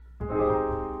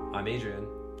I'm Adrian.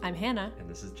 I'm Hannah. And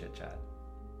this is Chit Chat.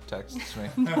 Text me.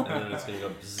 And then it's going to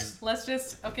go bzzz. Let's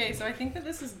just, okay, so I think that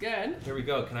this is good. Here we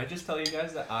go. Can I just tell you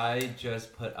guys that I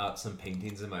just put up some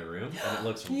paintings in my room and it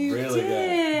looks You really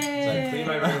did. good. So I cleaned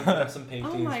my room, put up some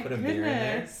paintings, Oh my put a mirror in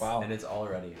there, goodness. Wow. and it's all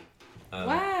ready. Wow.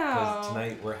 Because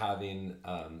tonight we're having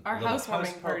Our a little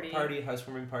housewarming party.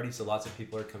 housewarming party, so lots of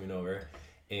people are coming over.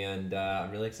 And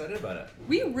I'm really excited about it.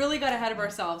 We really got ahead of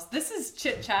ourselves. This is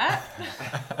Chit Chat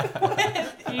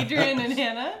with Adrian and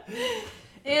Hannah.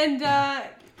 And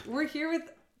we're here with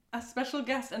a special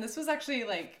guest. And this was actually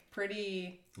like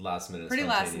pretty Last minute.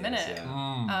 last minute.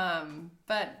 Yeah.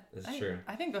 But It's true.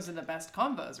 I think those are the best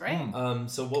combos, right?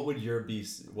 So what would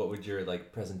your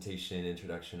like presentation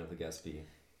introduction of the guest be?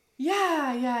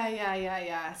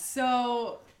 Yeah.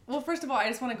 So, well, first of all, I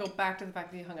just want to go back to the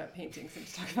fact that you hung up paintings and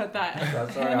just talk about that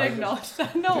That's all right, and I was acknowledge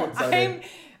that. No, too excited.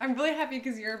 I'm really happy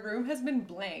because your room has been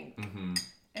blank, Mm-hmm.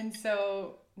 and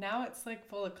so now it's like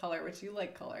full of color, which you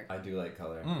like color. I do like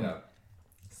color. Yeah.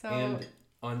 So And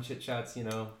on Chit Chats,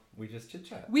 we just chit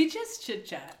chat. we just chit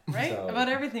chat, right, So- about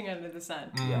everything under the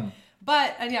sun. Yeah.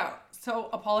 But so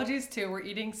apologies too. We're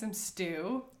eating some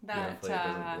stew that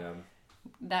Yeah.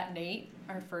 that Nate,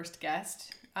 our first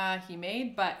guest, he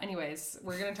made. But anyways,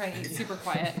 we're gonna try and eat super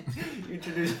quiet. You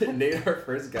introduced Nate, our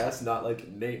first guest, not like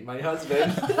Nate, my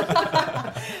husband.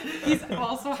 He's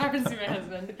also happens to be my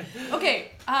husband.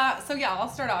 Okay, so I'll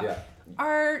start off. Yeah.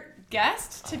 Our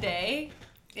guest today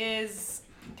is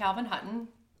Calvin Hutton.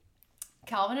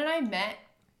 Calvin and I met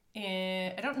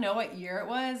in, I don't know what year it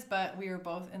was, but we were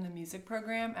both in the music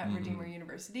program at Redeemer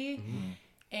University.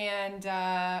 And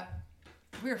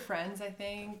we were friends, I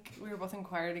think. We were both in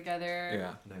choir together.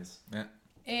 Yeah. Nice. Yeah.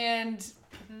 And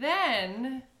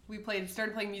then we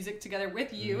started playing music together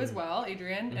with you as well,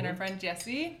 Adrian, and our friend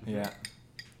Jessie. Yeah.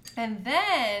 And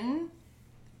then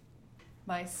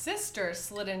my sister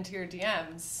slid into your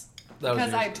DMs That was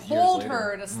because I years told later.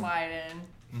 her to slide in.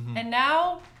 And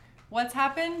now, what's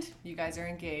happened? You guys are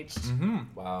engaged.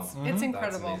 Wow. It's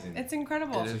incredible. That's amazing. It's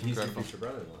incredible. It So is. he's your Incredible. future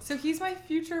brother-in-law. So he's my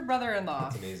future brother-in-law.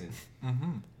 That's amazing.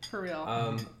 For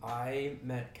real. I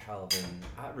met Calvin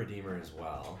at Redeemer as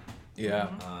well. Yeah.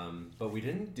 But we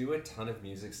didn't do a ton of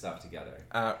music stuff together.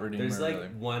 At Redeemer, There's like really.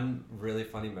 one really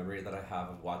funny memory that I have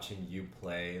of watching you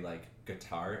play like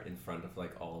guitar in front of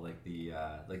like all like the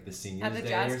seniors At the day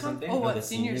jazz or something. Oh, or what, the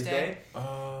Seniors Day?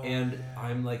 Oh. And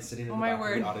I'm like sitting in the my back of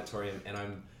word. the auditorium and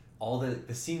I'm all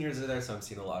the seniors are there, so I'm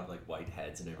seeing a lot of like white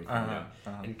heads and everything.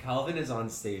 And Calvin is on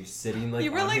stage sitting like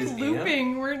You were on like his looping,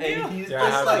 amp, weren't you? and he's Yeah, I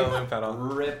just have like the loop pedal.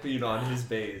 ripping on his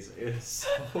bass. It's so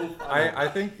funny. I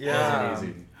think yeah. It was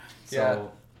amazing. Yeah.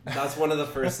 So that's one of the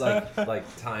first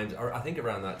like times, or I think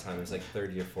around that time it was like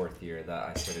third year, fourth year that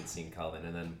I started seeing Calvin,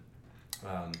 and then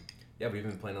we've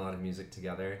been playing a lot of music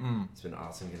together. It's been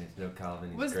awesome getting to know Calvin.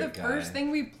 He's Was a great the guy. first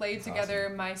thing we played It's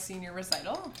together my senior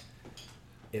recital?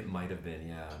 It might have been,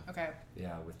 yeah. Okay.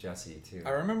 Yeah, with Jessie too. I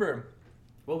remember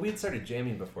Well, we had started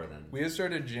jamming before then. we had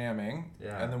started jamming,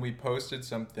 Yeah. and then we posted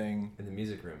something. In the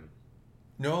music room.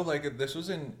 No, like this was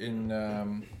in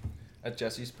at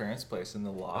Jesse's parents' place in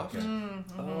the loft, Okay.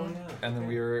 Oh yeah. and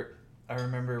then I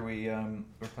remember we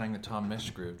were playing the Tom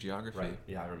Misch groove, Geography. Right.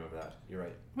 Yeah, I remember that. You're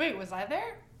right. Wait, was I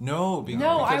there? No,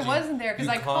 No, I because wasn't there because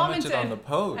you I commented commented on the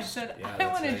post. I said Yeah, I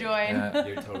that's want to right. join. Yeah.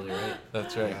 You're totally right.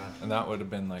 That's right, Yeah. and that would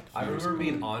have been like. I years remember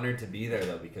ago. being honored to be there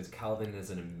though because Calvin is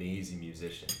an amazing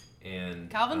musician and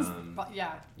Calvin's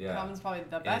yeah. Calvin's probably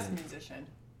the best And- musician.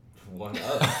 one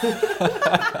of.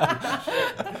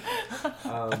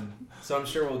 So I'm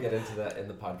sure we'll get into that in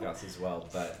the podcast as well,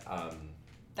 but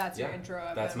That's your intro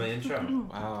of that's him. my intro.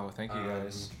 Wow, thank you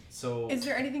guys. So Is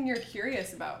there anything you're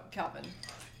curious about, Calvin?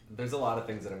 there's a lot of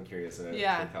things that I'm curious about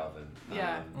Yeah. for Calvin.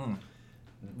 Yeah.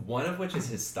 One of which is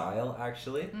his style,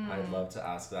 actually. I'd love to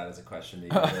ask that as a question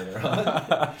maybe later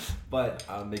on. But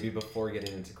maybe before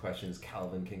getting into questions,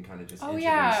 Calvin can kind of just Oh introduce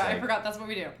yeah, like, I forgot. That's what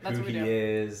we do. That's who what we he do.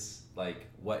 is, like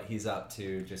what he's up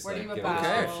to, just What are like you give about?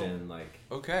 a description, like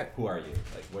Okay. who are you?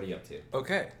 Like what are you up to?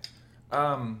 Okay.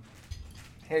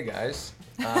 Hey guys.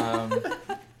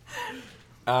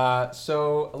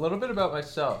 So a little bit about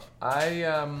myself.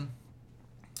 I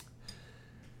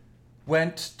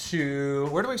went to.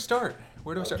 Where do I start?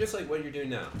 Where do I start? Just like what you're doing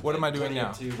now. What am I Like, doing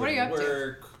now? What are you up to?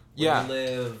 Work, Yeah. where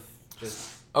you live,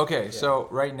 just Okay, so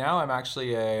right now I'm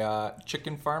actually a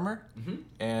chicken farmer,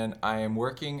 and I am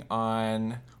working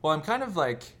on. Well, I'm kind of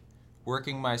like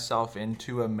working myself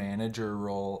into a manager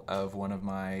role of one of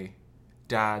my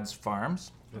dad's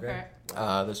farms. Okay.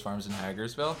 This farm's in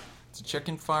Hagersville. It's a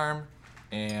chicken farm,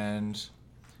 and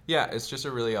yeah, it's just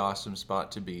a really awesome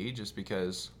spot to be, just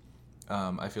because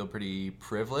I feel pretty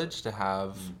privileged to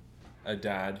have a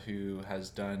dad who has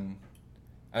done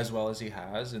as well as he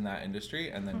has in that industry,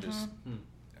 and then just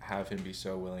have him be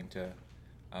so willing to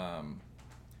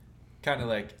kind of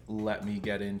like let me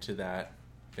get into that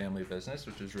family business,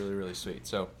 which is really, really sweet.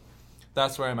 So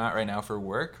that's where I'm at right now for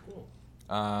work. Cool.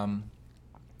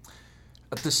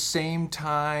 At the same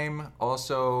time,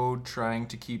 also trying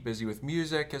to keep busy with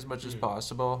music as much as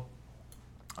possible.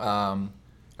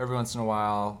 Every once in a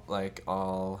while, like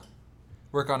I'll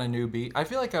work on a new beat. I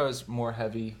feel like I was more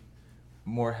heavily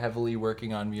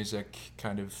working on music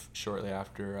kind of shortly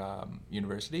after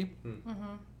university.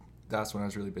 That's when I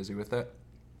was really busy with it.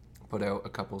 Put out a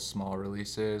couple small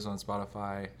releases on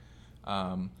Spotify.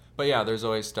 But yeah, there's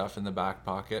always stuff in the back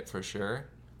pocket for sure.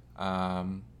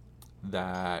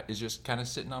 That is just kind of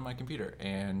sitting on my computer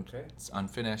and it's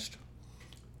unfinished.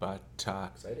 But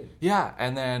exciting. Yeah,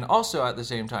 and then also at the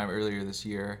same time earlier this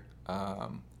year,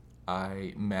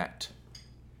 I met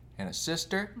Hannah's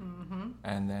sister,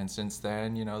 and then since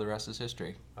then, you know, the rest is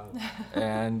history.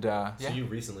 And So you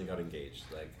recently got engaged,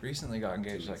 recently got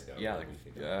engaged, 2 weeks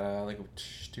ago, like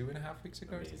 2.5 weeks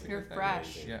ago. Or Amazing. something You're like that.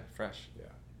 fresh. Yeah, fresh. Yeah.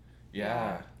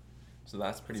 Yeah. So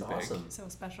that's pretty That's big. awesome. So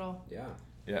special. Yeah.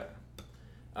 Yeah.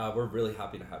 We're really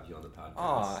happy to have you on the podcast.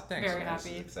 Aw, thanks. Very guys.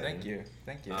 happy. Thank you.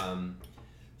 Thank you.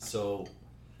 So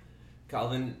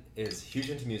Calvin is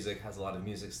huge into music, has a lot of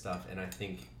music stuff, and I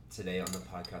think today on the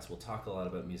podcast we'll talk a lot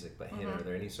about music. But Hannah, are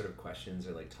there any sort of questions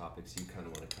or like topics you kind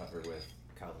of want to cover with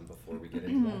Calvin before we get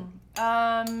into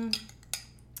that?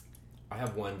 I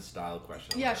have one style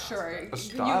question. Yeah, sure. A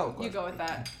style You go with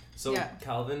that. So Yeah.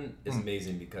 Calvin is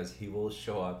amazing because he will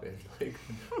show up in like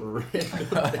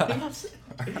random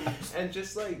things and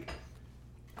just like,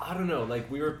 I don't know, like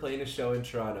we were playing a show in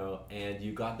Toronto and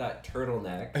you got that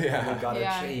turtleneck and Yeah. you got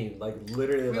Yeah. a chain, like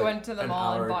literally We like went to the an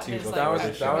mall and hour or bought two his, before like, the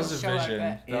that show. was a show vision.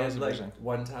 outfit. That was And a like vision.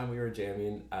 one time we were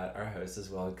jamming at our house as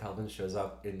well and Calvin shows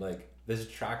up in like this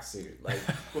tracksuit, like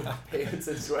with pants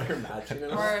and sweater matching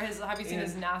and all. Or have you seen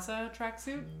his NASA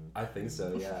tracksuit? I think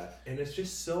so, yeah. And it's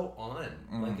just so on.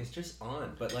 Like, it's just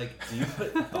on. But, like, do you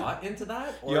put thought into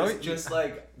that? Or Yo, is it just,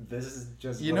 like, this is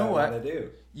just You what know I what? want to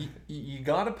do? You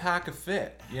gotta pack a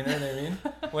fit. You know what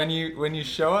I mean? when you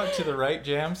show up to the right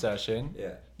jam session,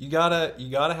 Yeah. you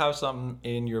gotta have something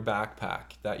in your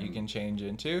backpack that you can change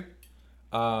into.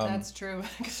 That's true.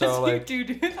 so, like- you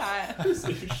do that. So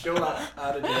you show up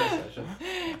at a jam session,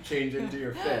 change into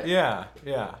your fit. Yeah.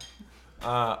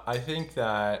 I think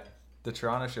that the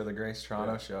Toronto show, the Grace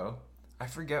Toronto show, I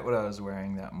forget what I was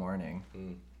wearing that morning,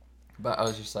 but I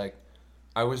was just like,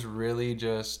 I was really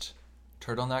just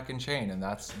turtleneck and chain, and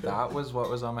that was what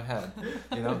was on my head.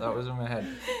 You know, that was in my head.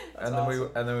 And then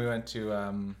we went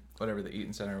to whatever, the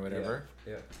Eaton Center or whatever.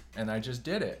 Yeah. And I just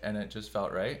did it, and it just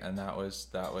felt right, and that was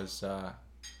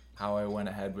how I went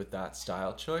ahead with that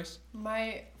style choice.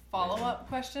 My follow-up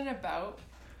question about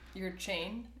your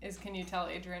chain is, can you tell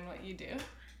Adrian what you do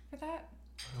for that?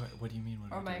 What do you mean?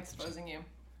 Or am I exposing you?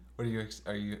 What are you?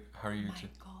 How are you?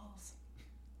 Michaels.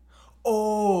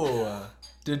 Oh,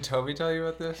 did Toby tell you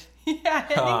about this? Yeah,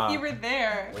 I think you were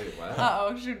there. Wait, what?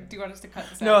 Uh-oh, do you want us to cut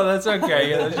this out? No, that's okay.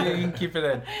 Yeah, you can keep it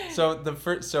in. So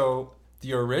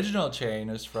the original chain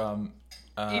is from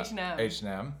H&M.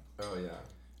 H&M, Oh, yeah.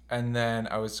 and then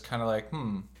I was kind of like,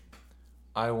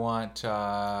 I want,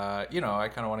 I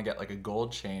kind of want to get like a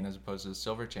gold chain as opposed to a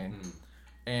silver chain,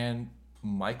 and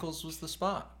Michael's was the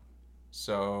spot.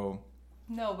 So.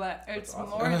 No, but it's awesome.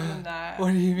 more than that.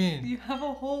 What do you mean? You have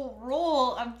a whole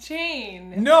roll of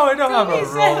chain. No, I don't have Toby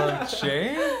a roll of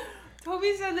chain.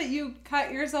 Toby said that you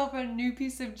cut yourself a new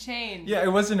piece of chain. Yeah,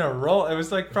 it wasn't a roll. It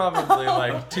was like probably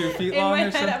like 2 feet In long my or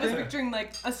head, something. I was picturing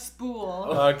like a spool.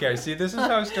 Okay, see, this is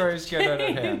how stories get out of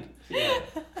hand. Yeah.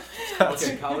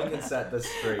 Okay, Calvin can set this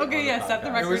straight. Okay, on yeah, set the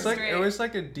podcast. record It was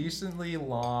like a decently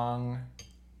long,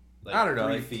 Like I don't know,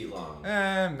 3 like- feet long.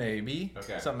 maybe,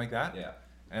 Okay. something like that. Yeah.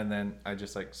 And then I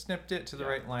just like snipped it to the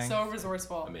right length. So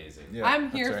resourceful. Amazing. Yeah, I'm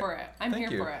that's here right. for it. I'm Thank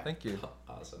here you. for it. Thank you.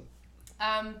 Awesome.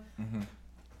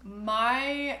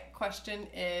 My question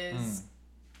is,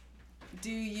 do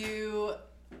you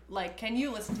can you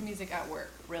listen to music at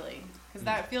work, really? Because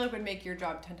that I feel like would make your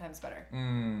job 10 times better.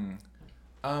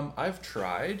 I've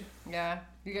tried. Yeah,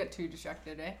 you get too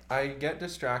distracted, eh? I get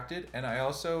distracted, and I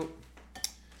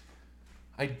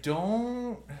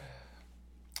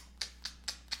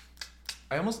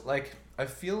almost like, I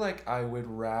feel like I would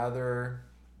rather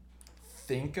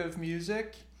think of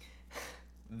music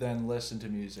than listen to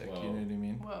music. Whoa. You know what I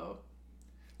mean? Whoa.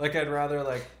 Like, I'd rather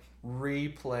like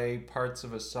replay parts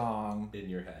of a song In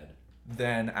your head.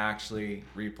 than actually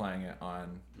replaying it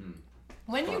on.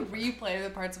 When you replay the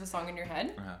parts of a song in your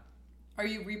head, Uh-huh. are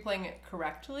you replaying it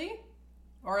correctly?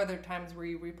 Or are there times where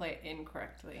you replay it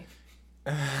incorrectly?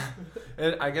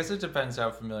 I guess it depends how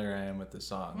familiar I am with the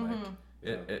song.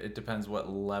 Like it depends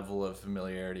what level of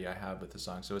familiarity I have with the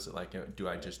song. So is it like, do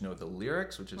I just know the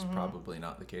lyrics, which is probably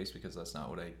not the case because that's not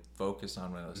what I focus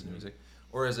on when I listen to music,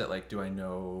 or is it like, do I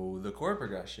know the chord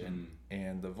progression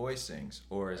and the voicings,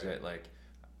 or is it like,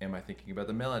 am I thinking about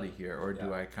the melody here, or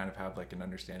do I kind of have like an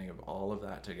understanding of all of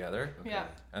that together? Yeah.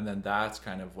 And then that's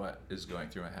kind of what is going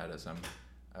through my head as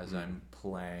I'm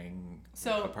playing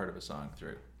a part of a song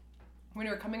through. When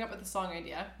you're coming up with a song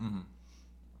idea,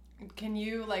 can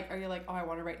you are you like, oh, I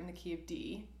want to write in the key of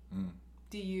D?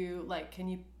 Do you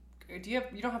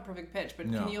you don't have perfect pitch,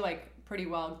 but can you like pretty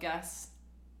well guess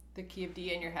the key of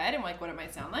D in your head and like what it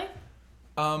might sound like?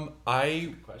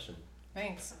 Good question.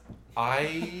 Thanks.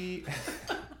 I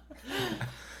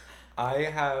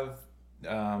have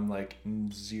like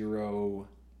zero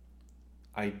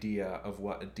idea of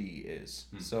what a D is.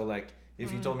 So like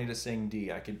if you told me to sing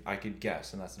D, I could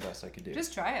guess, and that's the best I could do.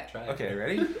 Just try it. Okay,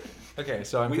 ready? Okay,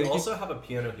 so we also have a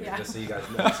piano here, just so you guys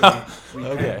know. So we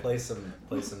can play some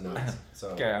notes. So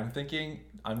okay, I'm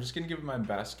just gonna give it my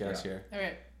best guess here.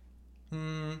 Okay.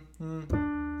 No,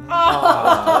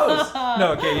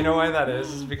 okay, you know why that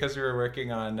is? Is because we were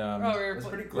working on it's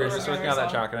pretty close. we were just working on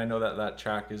that track, and I know that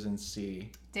track is in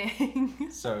C. Dang.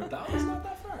 So that was not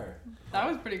that far. That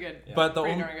was pretty good. Yeah. But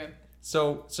pretty darn good.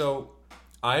 So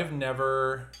I've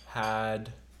never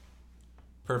had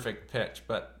perfect pitch,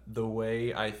 but the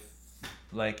way I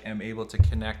am able to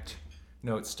connect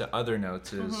notes to other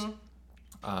notes is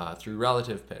through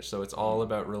relative pitch. So it's all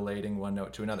about relating one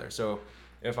note to another. So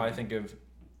if I think of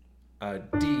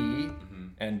D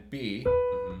and B,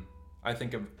 I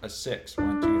think of a 6.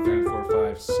 1, 2, 3, 4,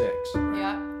 5, 6.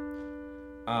 Yeah.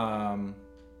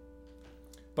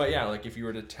 But yeah, like if you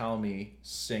were to tell me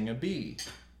sing a B,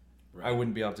 I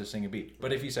wouldn't be able to sing a B.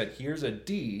 But if you said here's a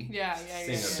D,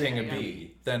 sing a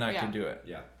B, then I can do it.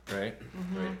 Yeah. Right.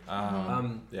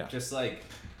 Right. Just like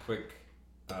quick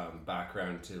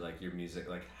background to like your music.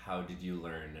 Like, how did you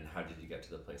learn and how did you get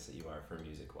to the place that you are for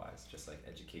music wise? Just like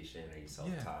education. Are you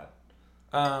self-taught?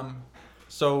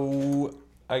 So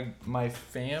my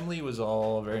family was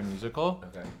all very musical.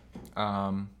 Okay.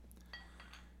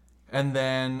 And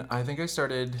then I think I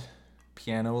started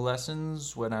piano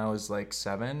lessons when I was like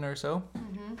 7 or so.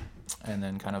 And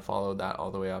then kind of followed that all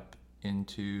the way up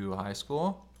into high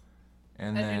school.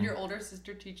 And then did your older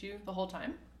sister teach you the whole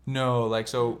time? No,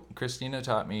 so Christina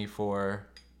taught me for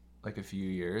like a few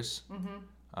years.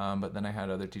 But then I had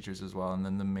other teachers as well. And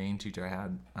then the main teacher I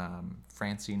had,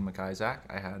 Francine McIsaac,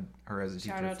 I had her as a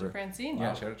teacher. Shout out to Francine.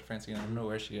 Yeah, shout out to Francine. I don't know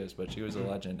where she is, but she was a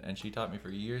legend. And she taught me for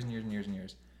years and years and years and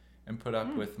years. And put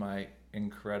up with my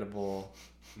incredible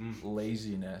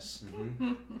laziness.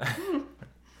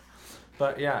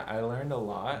 But yeah, I learned a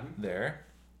lot there.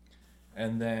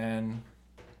 And then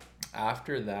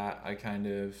after that, I kind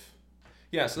of...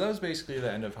 Yeah, so that was basically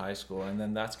the end of high school. And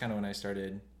then that's kind of when I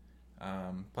started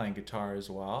playing guitar as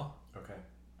well. Okay.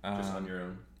 Just on your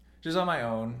own? Just on my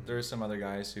own. There were some other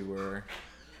guys who were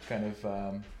kind of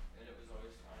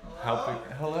helping...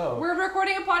 Hello. We're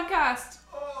recording a podcast.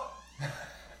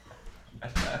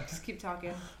 Just keep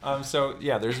talking. So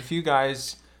yeah, there's a few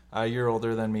guys a year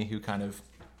older than me who kind of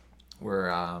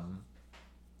were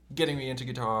getting me into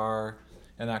guitar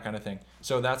and that kind of thing.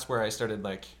 So that's where I started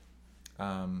like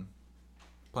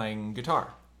playing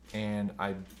guitar, and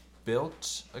I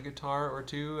built a guitar or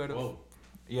two out of. Whoa.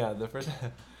 Yeah, the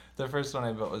first one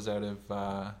I built was out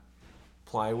of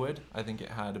plywood. I think it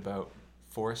had about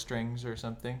 4 strings or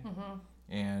something.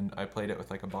 And I played it with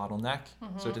like a bottleneck,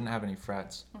 so it didn't have any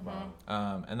frets. Wow.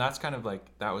 And that's kind of like,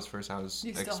 that was first I was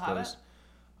exposed. You still have it?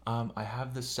 I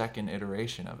have the second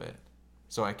iteration of it.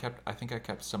 So I think I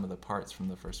kept some of the parts from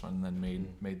the first one and then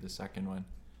made the second one.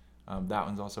 That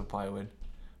one's also plywood.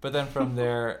 But then from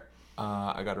there,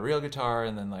 I got a real guitar,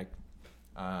 and then like,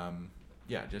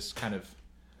 just kind of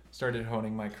started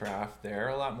honing my craft there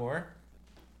a lot more.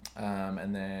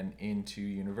 And then into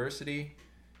university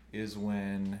is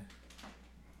when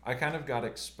I kind of got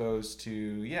exposed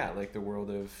to, like the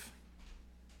world of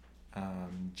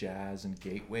jazz and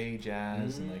gateway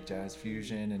jazz and like jazz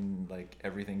fusion and like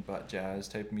everything but jazz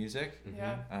type music.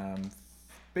 Yeah.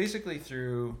 Basically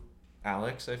through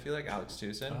Alex, I feel like Alex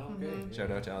Tucson. Oh, okay.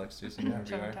 Shout out to Alex Tucson. wherever you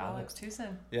Shout out are. to Alex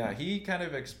Tucson. Yeah, he kind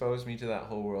of exposed me to that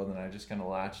whole world, and I just kind of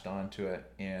latched onto it,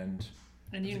 and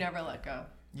you never let go.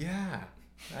 Yeah,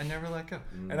 I never let go.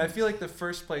 And I feel like the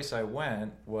first place I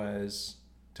went was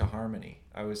to harmony.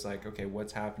 I was like, okay,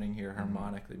 what's happening here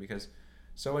harmonically? Because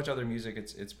so much other music,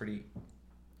 it's pretty,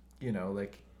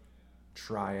 like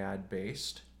triad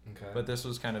based. Okay. But this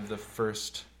was kind of the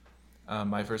first,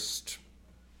 my first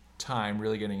time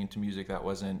really getting into music that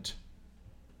wasn't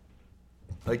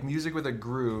like music with a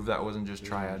groove that wasn't just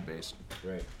triad based.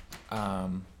 Right.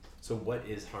 So what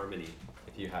is harmony,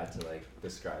 if you had to like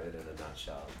describe it in a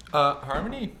nutshell?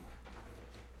 Harmony,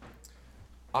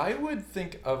 I would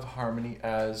think of harmony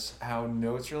as how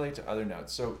notes relate to other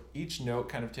notes. So each note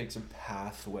kind of takes a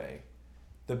pathway.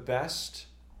 The best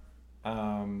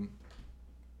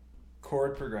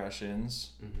chord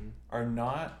progressions are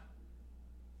not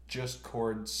just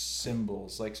chord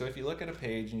symbols. Like, so if you look at a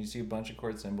page and you see a bunch of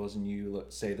chord symbols and you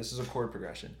say this is a chord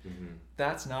progression,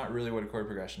 that's not really what a chord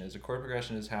progression is. A chord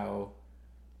progression is how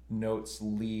notes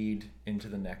lead into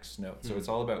the next note. So it's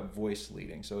all about voice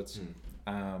leading. So it's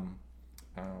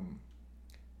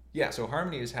so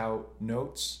harmony is how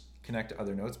notes connect to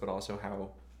other notes, but also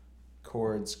how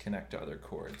chords connect to other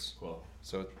chords. Cool.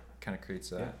 So it kind of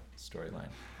creates a storyline.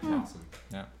 Awesome.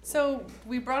 Yeah. So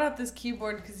we brought up this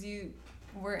keyboard because you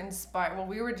were inspired. Well,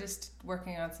 we were just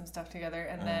working on some stuff together,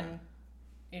 and then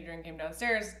Adrian came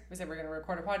downstairs. We said we're going to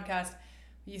record a podcast.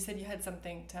 You said you had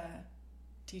something to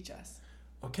teach us.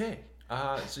 Okay.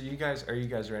 So are you guys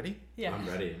ready? Yeah. I'm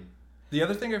ready. The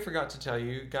other thing I forgot to tell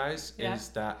you guys is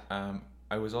that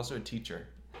I was also a teacher.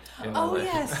 Oh,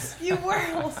 yes. You were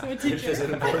also a teacher. Which is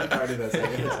an important part of this.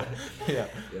 Yeah.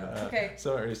 Okay.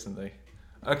 So recently.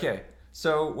 Okay.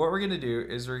 So what we're going to do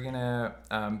is we're going to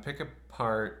pick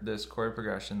apart this chord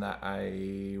progression that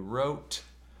I wrote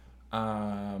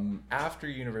after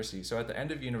university. So at the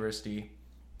end of university,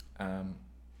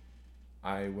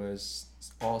 I was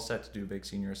all set to do a big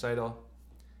senior recital.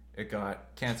 It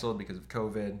got canceled because of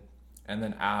COVID. And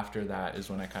then after that is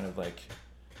when I kind of like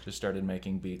just started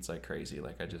making beats like crazy.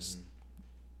 Like I just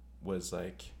was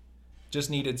like, just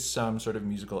needed some sort of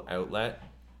musical outlet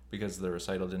because the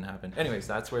recital didn't happen. Anyways,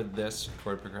 that's where this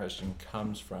chord progression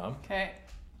comes from. Okay.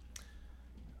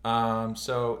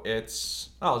 So it's,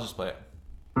 I'll just play it.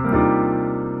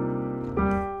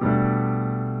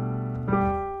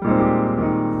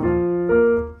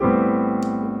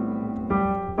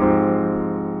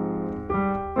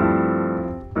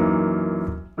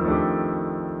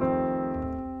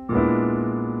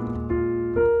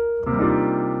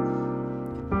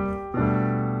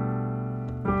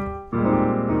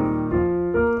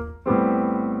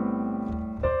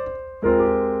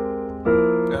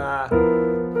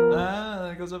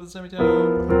 It goes up the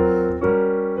semitone.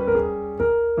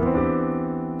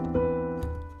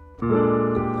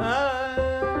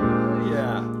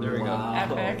 Yeah, there we go.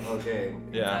 Epic. Okay.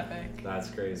 Yeah, Epic. That's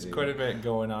crazy. quite a bit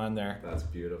going on there. That's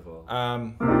beautiful.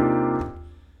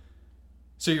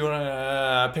 So you want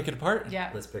to pick it apart?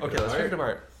 Yeah. Let's pick Okay, it apart. let's pick it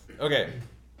apart. Okay,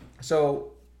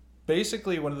 so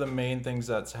basically one of the main things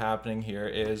that's happening here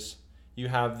is you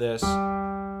have this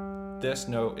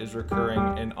note is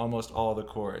recurring in almost all the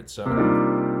chords. So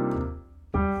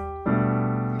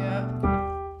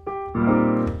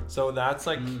so that's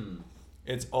like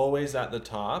it's always at the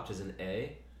top. Which is an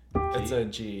A? It's a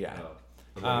G, yeah.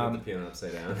 Oh, I'm going to put the piano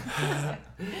upside down.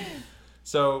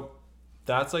 So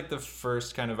that's like the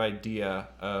first kind of idea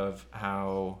of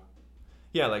how,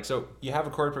 so you have a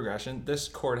chord progression. This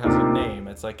chord has a name.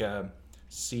 It's like a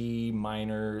C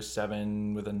minor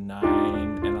 7 with a 9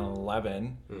 and an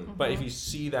 11. But if you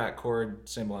see that chord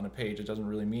symbol on a page, it doesn't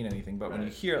really mean anything. But when you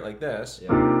hear it like this,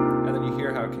 and then you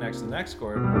hear how it connects to the next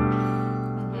chord,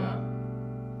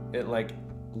 it like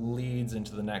leads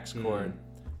into the next chord.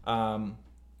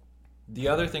 The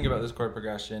other thing about this chord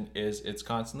progression is it's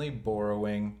constantly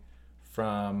borrowing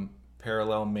from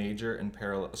parallel major and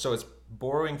parallel. So it's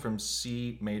borrowing from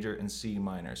C major and C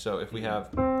minor. So if we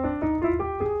have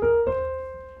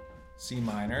C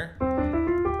minor,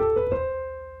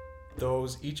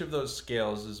 each of those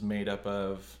scales is made up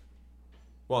of,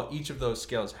 each of those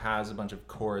scales has a bunch of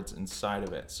chords inside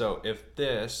of it. So if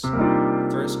this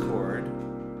first chord,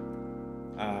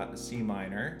 C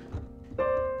minor,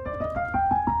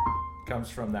 comes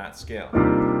from that scale.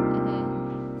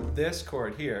 This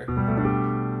chord here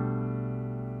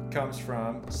comes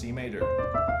from C major.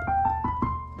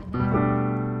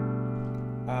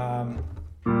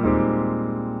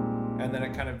 And then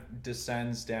it kind of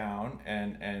descends down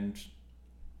and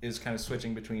is kind of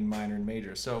switching between minor and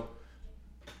major. So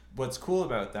what's cool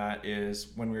about that is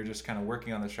when we were just kind of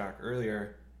working on the track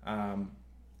earlier, Hannah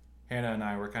and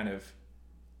I were kind of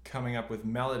coming up with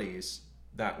melodies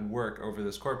that work over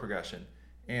this chord progression.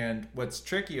 And what's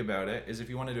tricky about it is if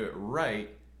you want to do it right,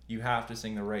 you have to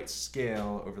sing the right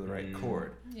scale over the right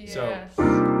chord. Yes.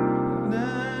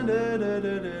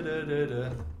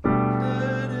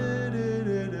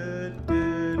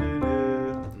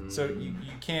 So you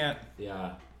can't.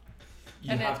 Yeah.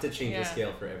 You And have to change the yeah.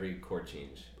 scale for every chord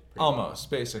change. Almost,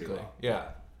 basically. well.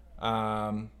 Yeah.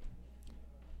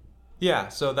 Yeah,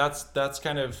 so that's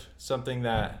kind of something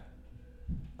that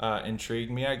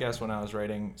intrigued me, I guess, when I was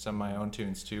writing some of my own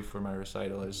tunes too for my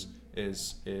recital.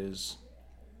 Is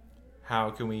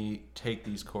how can we take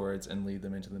these chords and lead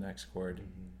them into the next chord,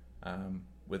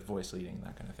 with voice leading,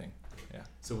 that kind of thing. Yeah.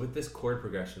 So with this chord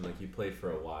progression, like you played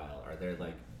for a while, are there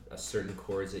like a certain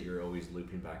chords that you're always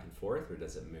looping back and forth, or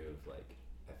does it move like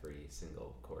every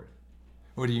single chord?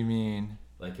 What do you mean?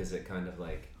 Like, is it kind of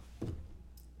like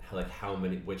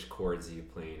which chords are you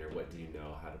playing, or what do you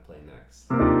know how to play next?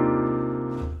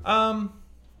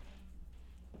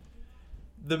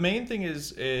 The main thing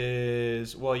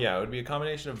is well, yeah, it would be a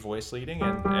combination of voice leading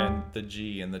and the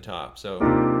G in the top. So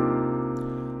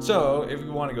if we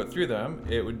want to go through them,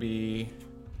 it would be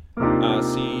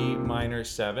C minor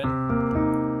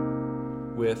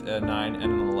 7 with a 9 and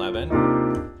an 11.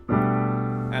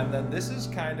 And then this is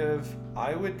kind of,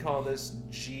 I would call this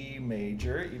G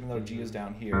major, even though G is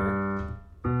down here.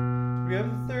 We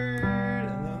have the 3rd,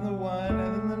 and then the 1,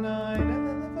 and then the 9, and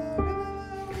then the 5,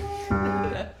 and then the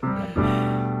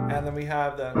 1. And then we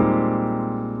have the,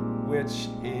 which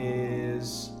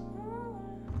is,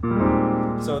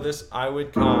 so this, I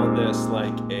would call this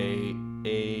like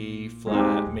A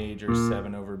flat major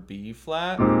 7 over B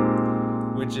flat,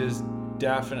 which is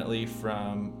definitely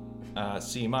from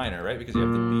C minor, right? Because you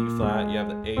have the B flat, you have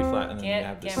the A flat, and then you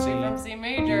have the C. Can't be from C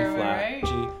major, B flat, right?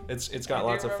 G. It's got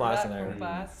lots of flats in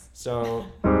there. So,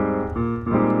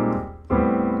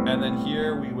 and then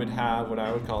here we would have what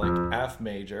I would call like F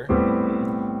major,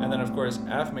 and then of course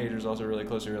F major is also really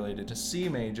closely related to C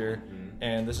major,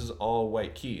 and this is all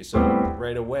white keys. So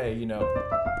right away, you know,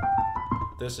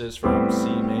 this is from C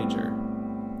major.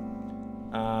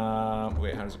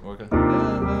 Wait, how does it work?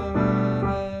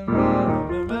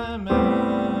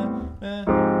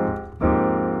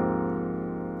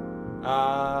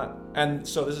 And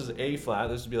so this is A flat.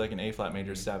 This would be like an A flat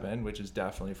major 7, which is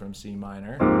definitely from C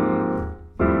minor.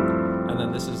 And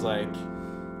then this is like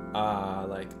a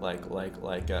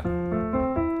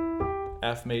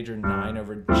F major 9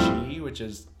 over G, which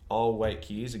is all white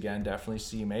keys. Again, definitely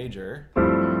C major.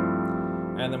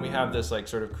 And then we have this like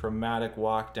sort of chromatic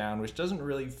walk down, which doesn't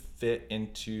really fit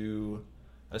into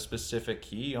a specific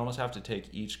key. You almost have to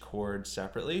take each chord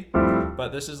separately. But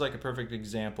this is like a perfect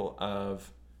example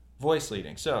of voice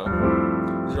leading. So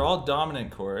these are all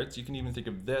dominant chords. You can even think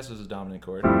of this as a dominant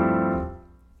chord.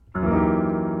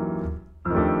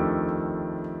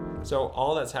 So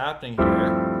all that's happening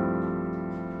here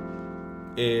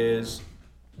is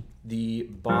the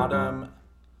bottom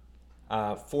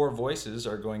 4 voices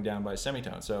are going down by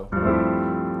semitone. So,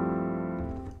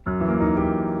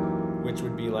 which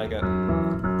would be like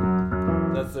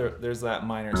there's that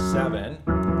minor 7,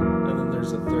 and then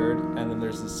there's a 3rd, and then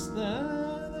there's this,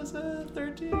 there's a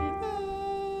 13,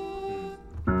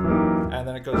 and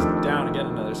then it goes down again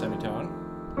another semitone,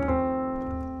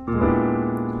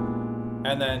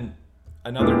 and then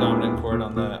another dominant chord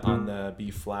on the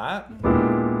B flat,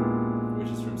 which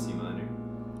is from C minor.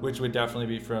 Which would definitely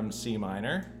be from C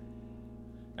minor.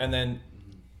 And then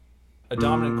a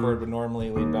dominant chord would normally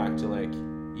lead back to like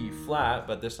E flat,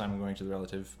 but this time I'm going to the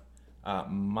relative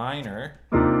minor,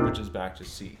 which is back to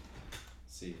C.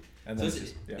 C. And so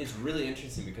then it's really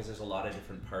interesting because there's a lot of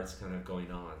different parts kind of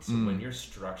going on. So when you're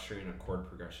structuring a chord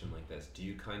progression like this, do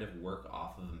you kind of work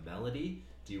off of a melody?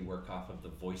 Do you work off of the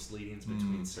voice leadings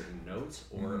between certain notes?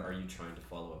 Or are you trying to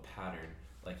follow a pattern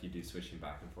like you do switching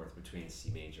back and forth between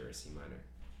C major or C minor?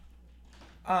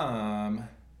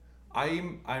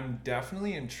 I'm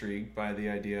definitely intrigued by the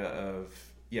idea of,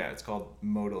 it's called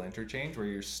modal interchange, where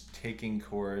you're taking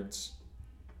chords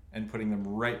and putting them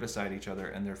right beside each other,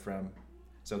 and they're from,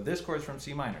 so this chord's from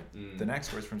C minor, the next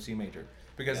chord's from C major,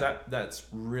 because that's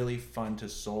really fun to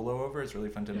solo over. It's really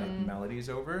fun to make melodies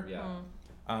over.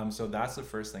 So that's the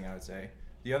first thing I would say.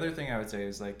 The other thing I would say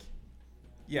is like,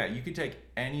 you could take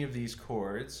any of these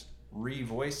chords,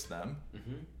 revoice them,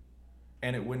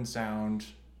 and it wouldn't sound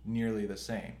nearly the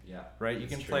same. Right? You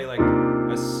can play like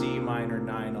a C minor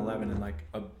 9, 11 in like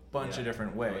a bunch of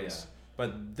different ways.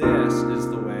 But this is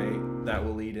the way that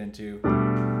will lead into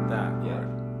that chord.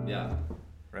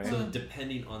 Right? So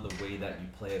depending on the way that you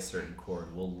play a certain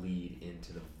chord will lead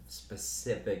into the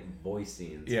specific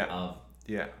voicings of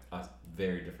a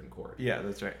very different chord. Yeah,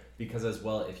 that's right. Because as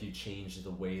well, if you change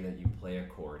the way that you play a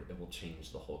chord, it will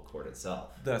change the whole chord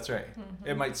itself. That's right.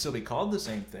 It might still be called the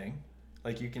same thing.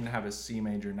 Like you can have a C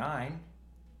major 9,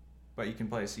 but you can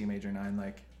play a C major 9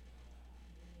 like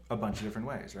a bunch of different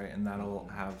ways, right? And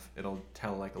it'll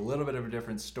tell like a little bit of a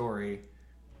different story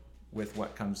with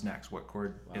what comes next, what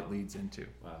chord it leads into.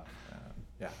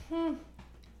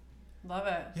 Love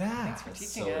it. Yeah. Thanks for It's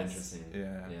teaching so us. interesting.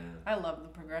 Yeah. Yeah. I love the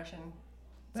progression.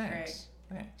 It's Thanks.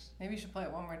 Thanks. Maybe you should play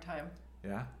it one more time.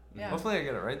 Yeah? Yeah. Hopefully I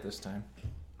get it right this time.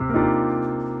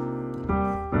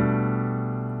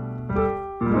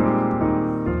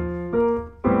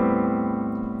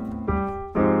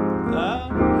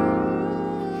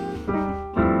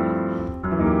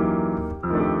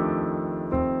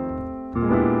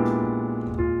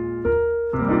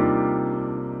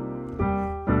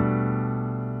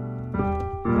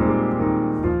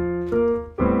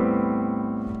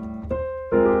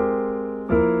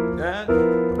 That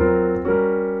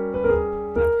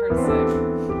part's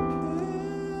sick.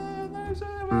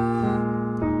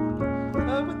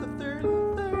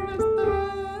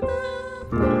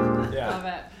 Yeah. Love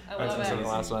it. I love That's it. the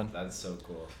last one. That's so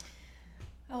cool.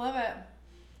 I love it.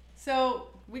 So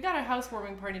we got a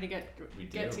housewarming party to get We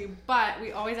get do. to, but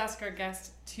we always ask our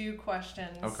guests 2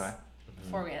 questions Okay.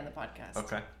 before we end the podcast.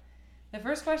 Okay. The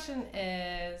first question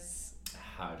is,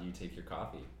 How do you take your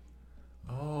coffee?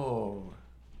 Oh.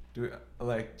 Do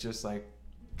it just like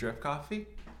drip coffee?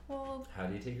 well, How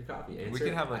do you take your coffee? Answer,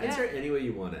 can have, like, answer it any way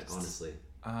you want it, honestly.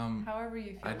 however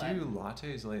you feel. I led. do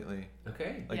lattes lately.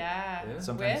 Okay. Like, yeah. yeah.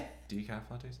 Sometimes With? decaf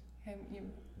lattes.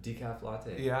 Decaf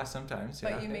latte. Yeah, sometimes.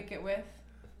 Yeah. But you make it with?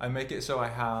 I make it so I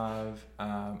have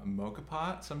a mocha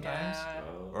pot sometimes, Yeah.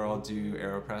 Oh. or I'll do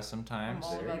AeroPress I'm sometimes.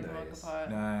 all Very about the mocha nice.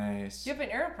 pot. Nice. You have an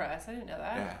AeroPress. I didn't know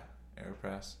that. Yeah,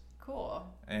 AeroPress. Cool.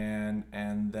 And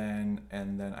then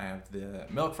I have the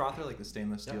milk frother, like the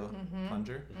stainless Yep. steel Mhm.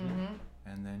 plunger. Mm-hmm.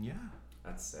 And then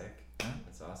That's sick. Yeah.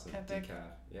 That's awesome. Epic.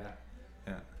 Decaf. Yeah.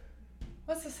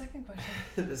 What's the second question?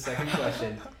 The second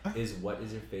question is, what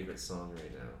is your favorite song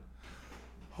right now?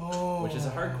 Oh. Which is a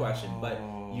hard question, but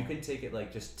you can take it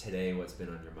like just today, what's been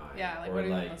on your mind. Yeah, like, or what have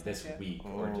you been like listening this to? week,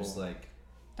 or just Oh. like,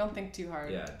 Don't think too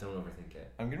hard. yeah, don't overthink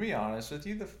it. I'm gonna be honest with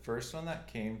you. The first one that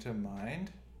came to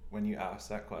mind when you asked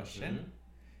that question, Mhm.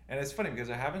 and it's funny because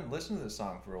I haven't listened to this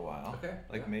song for a while. Okay,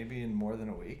 Like yeah. maybe in more than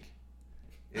a week.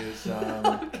 Is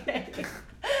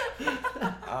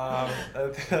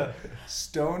Okay.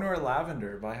 Stone or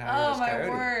Lavender by Oh Hiatus my Coyote.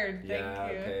 word! Thank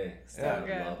Yeah, you. okay. So Yeah.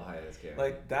 good. Love Hiatus Coyote.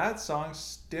 Like that song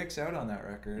sticks out on that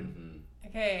record, Mhm.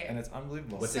 Okay. and it's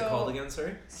unbelievable. What's So- it called again?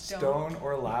 Sorry. Stone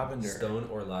or Lavender? Stone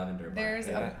or Lavender. by There's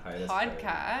Yeah. a Hiatus Coyote.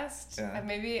 podcast. Yeah.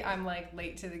 Maybe I'm like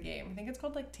late to the game. I think it's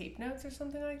called like Tape Notes or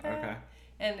something like that. Okay.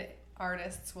 And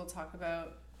artists will talk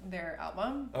about their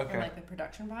album Okay. and like the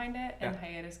production behind it. And Yeah.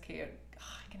 Hiatus Coyote.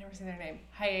 Oh, I can never say their name.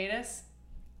 Hiatus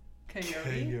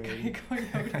Coyote.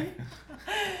 Coyote.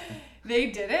 They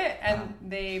did it, and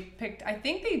they picked. I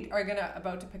think they are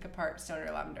about to pick apart Stone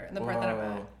or Lavender, and the part that I'm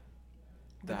at. Whoa.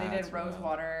 But they That's did Rose wild.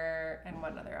 Water and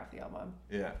one other off the album.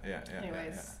 Yeah.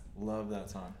 Anyways. Love that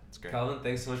song. It's great. Calvin,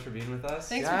 thanks so much for being with us.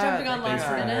 Thanks Yeah, for jumping on thank last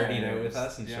you. Thanks for minute. nerding out with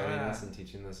us and showing Yeah. us and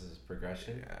teaching us his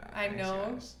progression. Yeah, I thanks,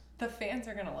 know. guys. The fans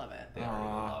are gonna love it. They already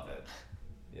Aw. love it.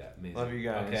 Yeah, amazing. Love you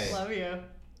guys. Okay. Love you.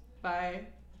 Bye.